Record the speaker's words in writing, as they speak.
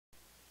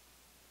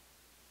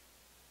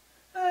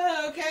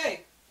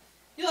Okay,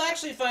 you'll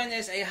actually find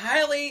this a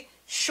highly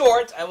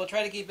short, I will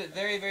try to keep it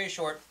very, very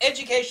short,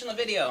 educational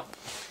video.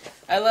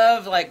 I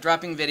love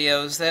dropping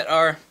videos that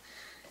are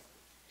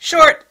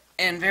short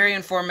and very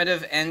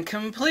informative and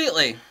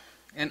completely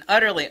and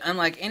utterly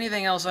unlike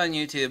anything else on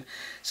YouTube.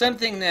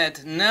 Something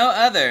that no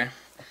other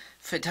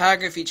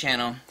photography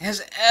channel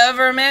has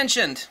ever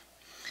mentioned.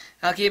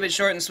 I'll keep it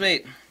short and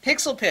sweet.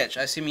 Pixel pitch.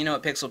 I assume you know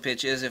what pixel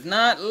pitch is. If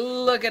not,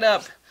 look it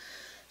up.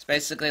 It's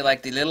basically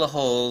like the little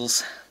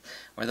holes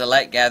where the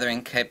light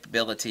gathering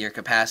capability or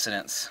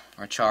capacitance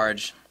or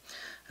charge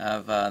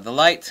of the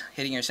light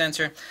hitting your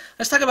sensor.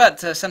 Let's talk about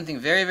something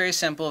very, very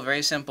simple,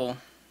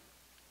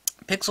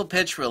 Pixel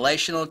pitch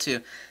relational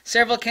to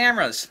several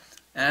cameras.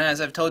 And as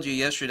I've told you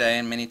yesterday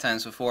and many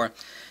times before,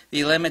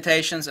 the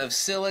limitations of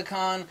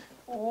silicon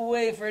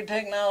wafer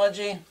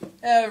technology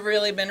have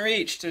really been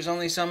reached. There's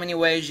only so many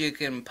ways you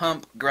can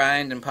pump,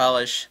 grind, and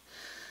polish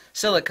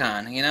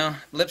silicon. You know,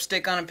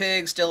 lipstick on a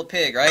pig, still a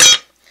pig,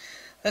 right?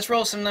 Let's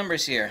roll some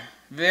numbers here.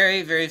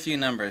 Very, very few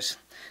numbers.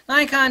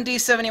 Nikon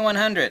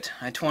D7100,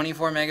 a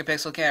 24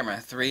 megapixel camera,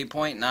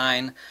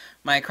 3.9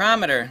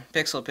 micrometer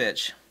pixel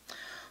pitch,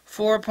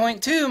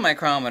 4.2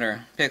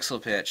 micrometer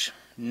pixel pitch.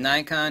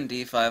 Nikon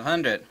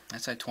D500,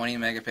 that's a 20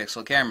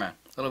 megapixel camera,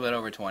 a little bit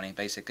over 20,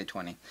 basically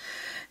 20.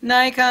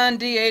 Nikon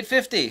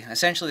D850,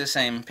 essentially the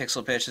same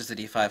pixel pitch as the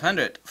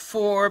D500,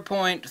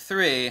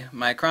 4.3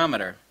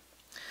 micrometer.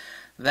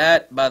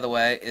 That, by the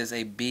way, is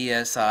a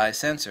BSI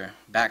sensor,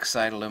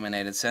 backside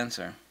illuminated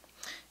sensor.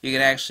 You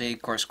can actually,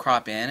 of course,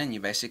 crop in, and you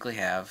basically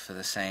have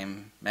the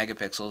same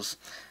megapixels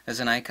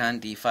as a Nikon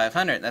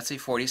D500. That's a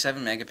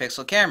 47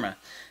 megapixel camera,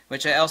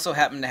 which I also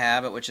happen to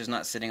have, but which is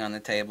not sitting on the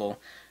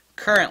table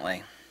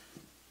currently.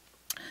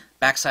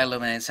 Backside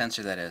illuminated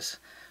sensor, that is.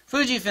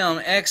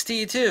 Fujifilm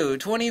X-T2,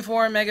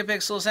 24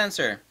 megapixel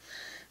sensor.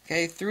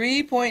 Okay,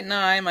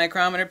 3.9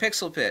 micrometer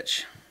pixel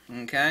pitch.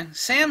 Okay,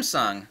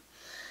 Samsung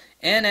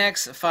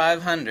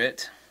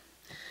NX500.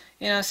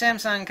 You know,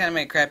 Samsung kind of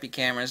made crappy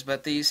cameras,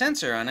 but the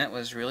sensor on it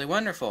was really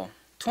wonderful.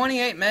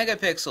 28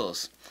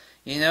 megapixels.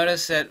 You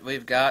notice that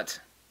we've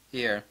got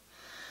here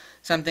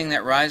something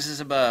that rises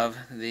above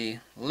the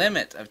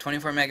limit of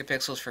 24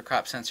 megapixels for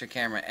crop sensor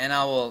camera, and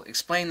I will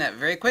explain that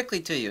very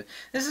quickly to you.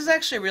 This is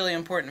actually a really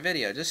important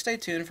video. Just stay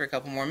tuned for a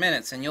couple more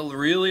minutes and you'll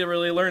really,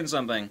 really learn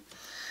something.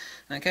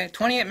 Okay,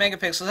 28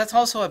 megapixels. That's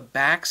also a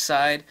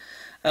backside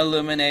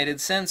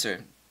illuminated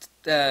sensor.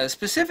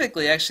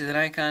 Specifically, actually, the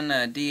Nikon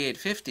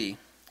D850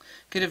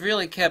 could have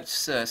really kept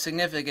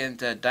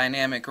significant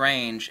dynamic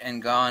range and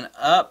gone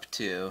up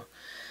to,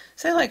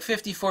 say, like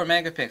 54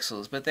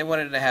 megapixels, but they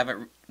wanted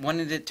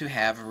it to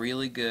have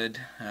really good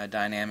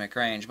dynamic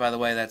range. By the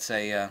way, that's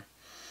a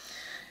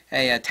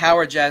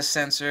Tower Jazz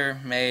sensor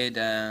made.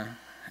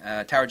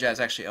 Tower Jazz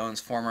actually owns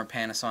former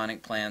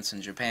Panasonic plants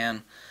in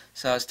Japan,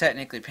 so it's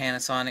technically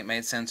Panasonic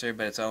made sensor,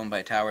 but it's owned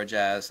by Tower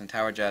Jazz, and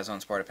Tower Jazz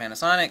owns part of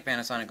Panasonic.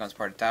 Panasonic owns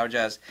part of Tower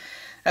Jazz.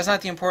 That's not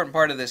the important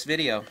part of this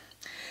video.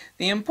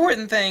 The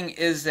important thing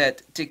is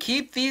that to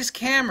keep these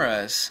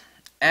cameras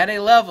at a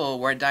level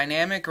where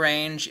dynamic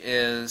range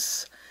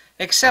is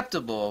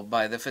acceptable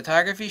by the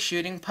photography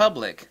shooting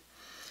public,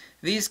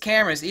 these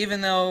cameras,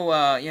 even though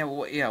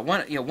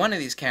one of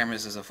these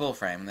cameras is a full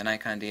frame, the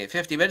Nikon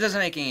D850, but it doesn't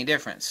make any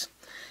difference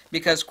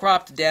because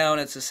cropped down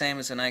it's the same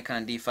as the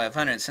Nikon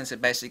D500 since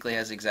it basically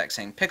has the exact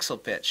same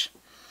pixel pitch.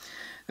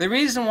 The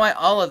reason why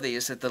all of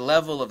these at the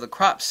level of the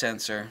crop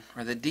sensor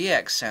or the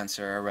DX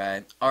sensor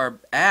array are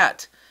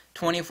at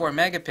 24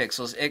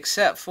 megapixels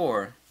except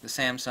for the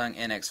Samsung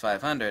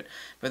NX500,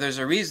 but there's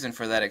a reason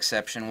for that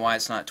exception why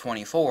it's not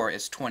 24,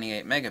 it's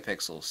 28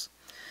 megapixels.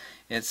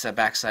 It's a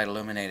backside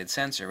illuminated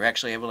sensor. We're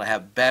actually able to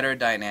have better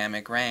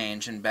dynamic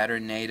range and better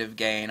native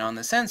gain on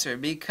the sensor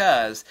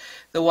because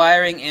the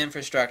wiring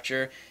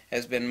infrastructure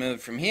has been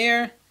moved from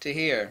here to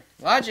here.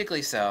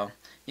 Logically so.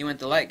 You want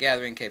the light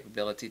gathering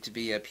capability to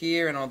be up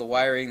here and all the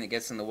wiring that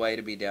gets in the way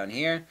to be down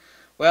here.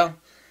 Well,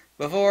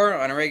 before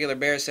on a regular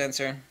bare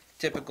sensor,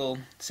 typical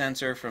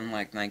sensor from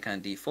like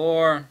Nikon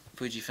D4,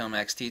 Fujifilm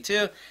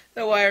X-T2,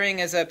 the wiring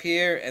is up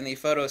here and the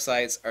photo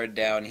sites are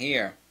down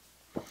here.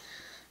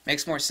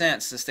 Makes more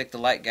sense to stick the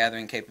light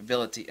gathering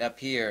capability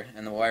up here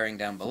and the wiring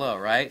down below,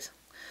 right?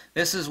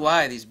 This is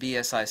why these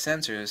BSI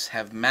sensors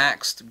have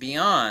maxed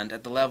beyond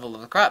at the level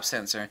of the crop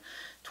sensor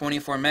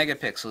 24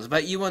 megapixels.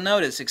 But you will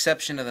notice,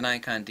 exception to the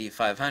Nikon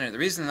D500, the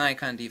reason the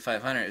Nikon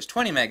D500 is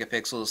 20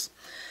 megapixels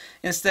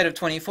instead of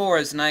 24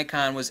 is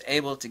Nikon was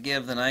able to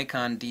give the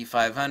Nikon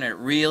D500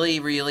 really,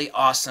 really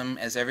awesome,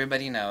 as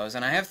everybody knows,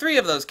 and I have 3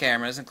 of those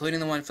cameras, including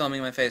the one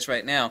filming my face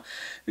right now,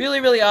 really,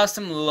 really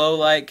awesome low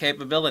light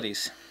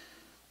capabilities.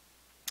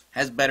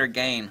 Has better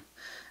gain.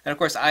 And of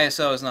course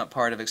ISO is not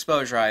part of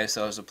exposure,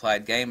 ISO is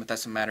applied gain, but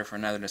that's a matter for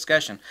another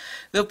discussion.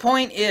 The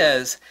point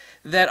is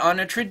that on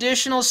a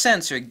traditional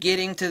sensor,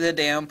 getting to the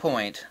damn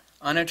point,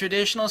 on a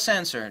traditional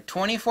sensor,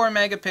 24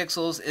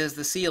 megapixels is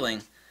the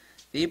ceiling.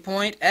 The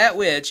point at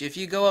which, if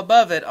you go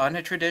above it on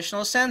a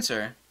traditional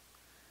sensor,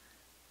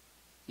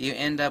 you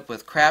end up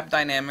with crap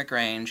dynamic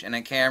range and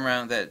a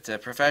camera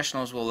that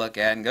professionals will look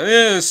at and go,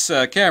 "Yes,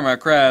 camera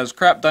has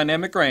crap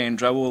dynamic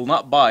range. I will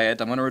not buy it.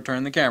 I'm going to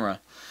return the camera."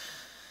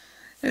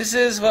 This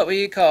is what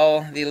we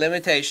call the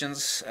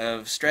limitations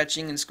of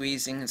stretching and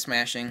squeezing and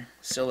smashing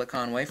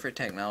silicon wafer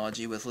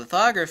technology with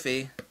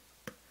lithography,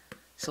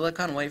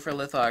 silicon wafer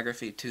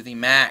lithography to the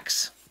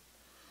max.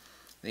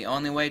 The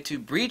only way to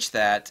breach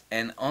that,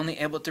 and only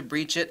able to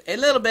breach it a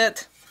little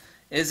bit,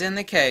 is in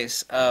the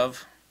case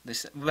of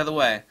this. By the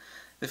way,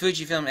 the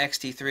Fujifilm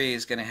X-T3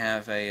 is going to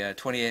have a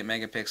 28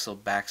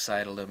 megapixel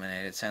backside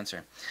illuminated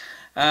sensor.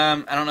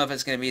 I don't know if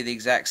it's going to be the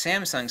exact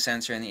Samsung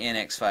sensor in the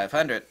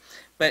NX500,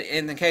 but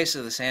in the case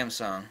of the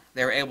Samsung,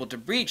 they were able to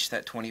breach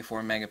that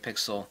 24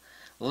 megapixel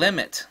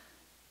limit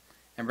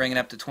and bring it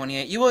up to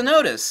 28. You will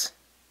notice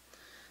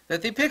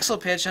that the pixel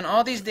pitch on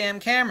all these damn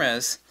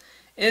cameras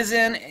is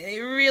in a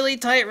really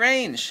tight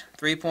range.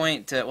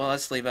 Well,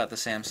 let's leave out the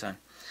Samsung,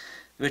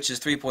 which is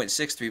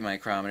 3.63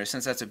 micrometers.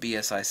 Since that's a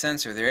BSI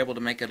sensor, they're able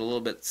to make it a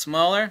little bit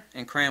smaller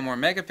and cram more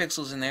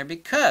megapixels in there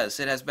because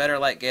it has better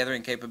light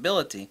gathering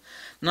capability.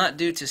 Not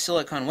due to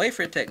silicon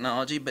wafer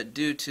technology, but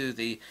due to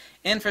the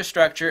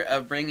infrastructure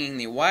of bringing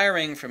the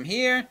wiring from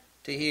here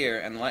to here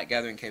and the light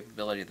gathering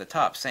capability at the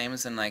top. Same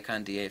as the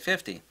Nikon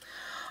D850.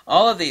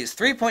 All of these,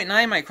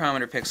 3.9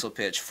 micrometer pixel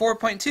pitch,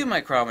 4.2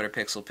 micrometer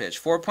pixel pitch,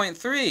 4.3,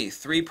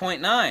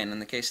 3.9 in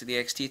the case of the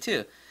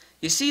XT2.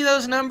 You see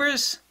those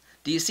numbers?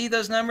 Do you see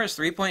those numbers?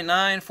 3.9,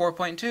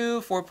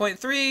 4.2,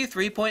 4.3,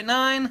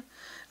 3.9?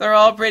 They're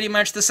all pretty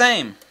much the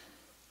same.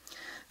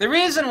 The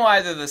reason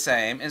why they're the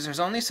same is there's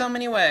only so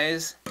many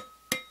ways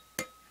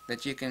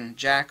that you can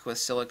jack with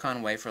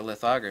silicon wafer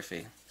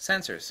lithography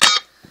sensors.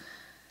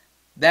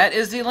 That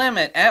is the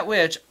limit at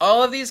which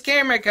all of these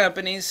camera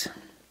companies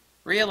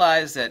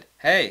realize that,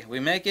 hey, we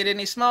make it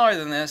any smaller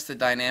than this, the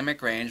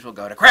dynamic range will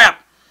go to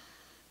crap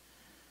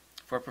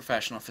for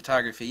professional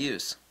photography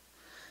use.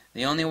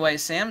 The only way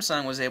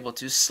Samsung was able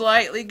to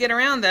slightly get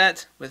around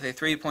that with a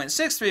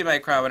 3.63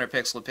 micrometer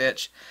pixel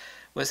pitch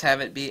was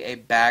have it be a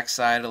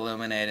backside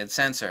illuminated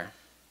sensor.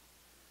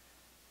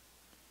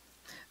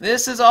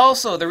 This is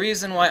also the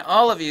reason why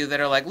all of you that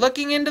are like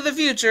looking into the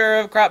future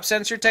of crop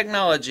sensor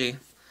technology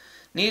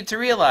need to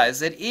realize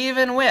that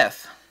even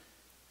with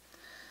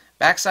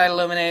backside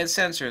illuminated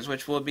sensors,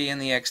 which will be in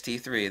the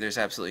XT3, there's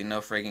absolutely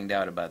no frigging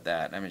doubt about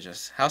that. I mean,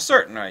 just how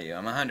certain are you?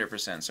 I'm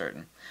 100%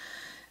 certain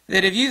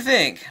that if you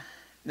think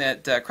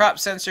that crop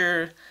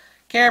sensor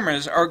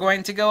cameras are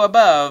going to go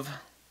above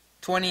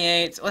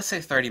 28, let's say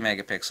 30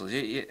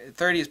 megapixels.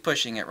 30 is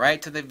pushing it right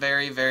to the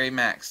very, very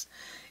max.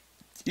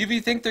 If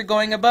you think they're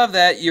going above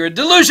that, you're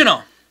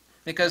delusional,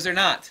 because they're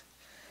not.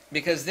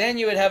 Because then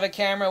you would have a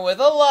camera with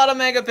a lot of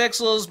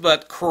megapixels,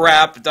 but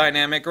crap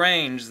dynamic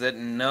range that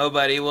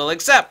nobody will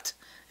accept.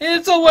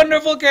 It's a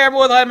wonderful camera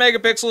with high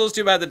megapixels,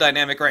 too bad the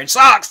dynamic range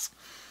sucks!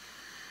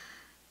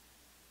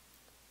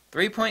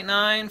 3.9,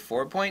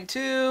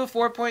 4.2,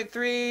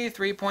 4.3,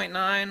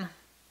 3.9,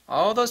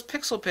 all those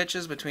pixel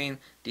pitches between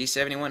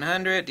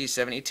D7100,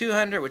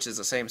 D7200, which is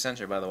the same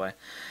sensor by the way,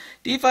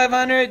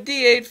 D500,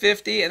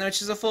 D850, and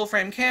which is a full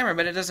frame camera,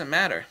 but it doesn't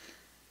matter.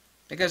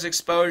 Because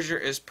exposure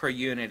is per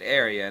unit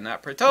area,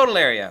 not per total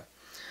area.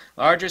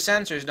 Larger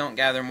sensors don't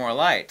gather more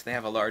light, they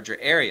have a larger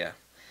area.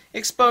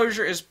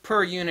 Exposure is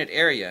per unit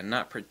area,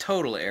 not per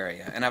total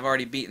area, and I've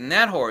already beaten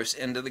that horse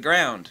into the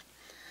ground.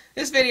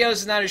 This video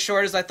is not as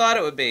short as I thought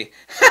it would be.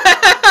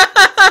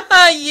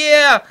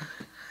 Yeah.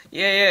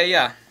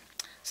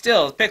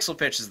 Still, the pixel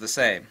pitch is the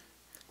same.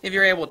 If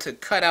you're able to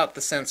cut out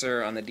the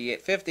sensor on the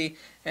D850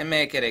 and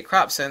make it a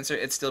crop sensor,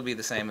 it'd still be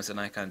the same as the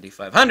Nikon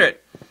D500.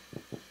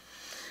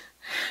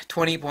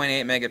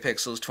 20.8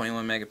 megapixels,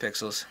 21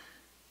 megapixels.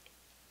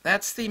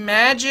 That's the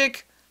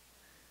magic.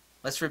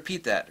 Let's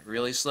repeat that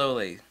really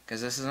slowly, because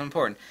this is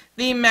important.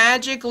 The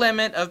magic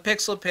limit of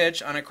pixel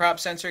pitch on a crop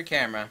sensor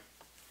camera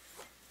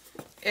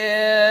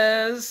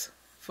is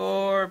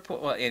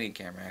any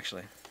camera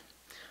actually,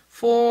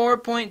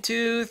 4.2,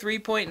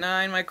 3.9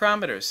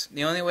 micrometers.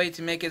 The only way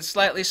to make it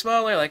slightly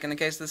smaller, like in the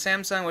case of the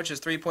Samsung, which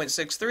is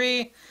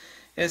 3.63,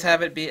 is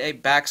have it be a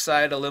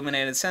backside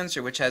illuminated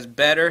sensor, which has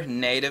better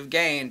native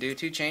gain due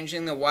to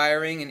changing the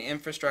wiring and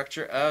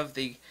infrastructure of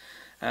the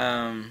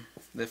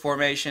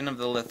formation of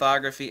the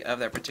lithography of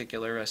that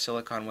particular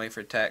silicon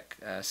wafer tech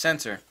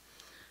sensor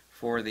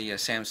for the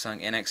Samsung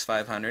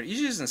NX500.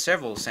 It's used in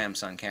several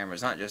Samsung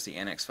cameras, not just the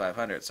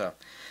NX500. So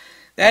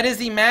that is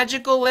the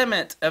magical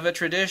limit of a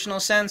traditional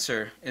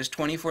sensor, is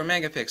 24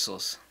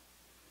 megapixels.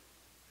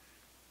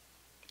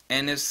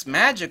 And it's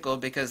magical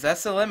because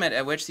that's the limit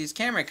at which these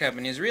camera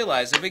companies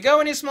realize if we go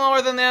any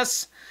smaller than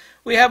this,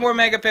 we have more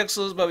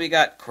megapixels, but we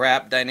got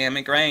crap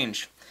dynamic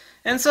range.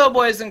 And so,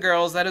 boys and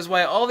girls, that is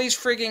why all these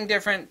freaking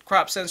different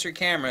crop sensor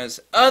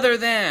cameras, other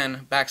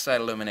than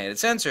backside illuminated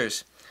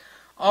sensors,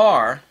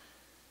 are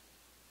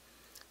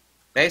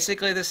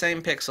basically the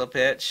same pixel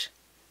pitch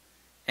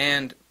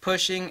and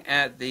pushing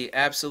at the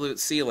absolute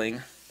ceiling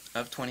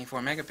of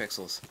 24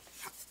 megapixels.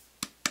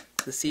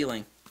 The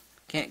ceiling.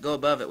 Can't go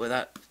above it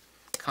without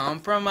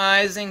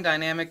compromising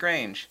dynamic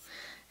range.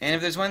 And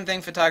if there's one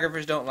thing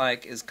photographers don't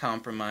like, is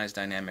compromised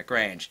dynamic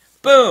range.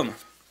 Boom!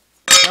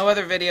 No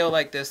other video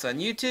like this on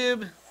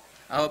YouTube.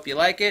 I hope you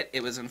like it.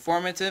 It was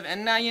informative,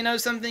 and now you know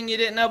something you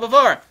didn't know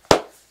before.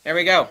 There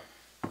we go.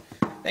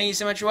 Thank you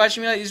so much for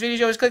watching. If you like these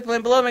videos, always click the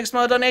link below, make a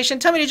small donation,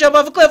 tell me to jump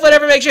off a cliff,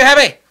 whatever makes you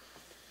happy.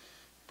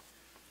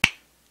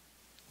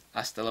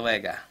 Hasta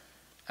luego.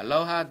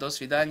 Aloha, do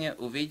svidania,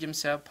 uvidím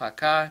se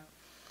пока.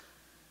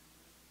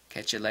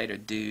 Catch you later,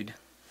 dude.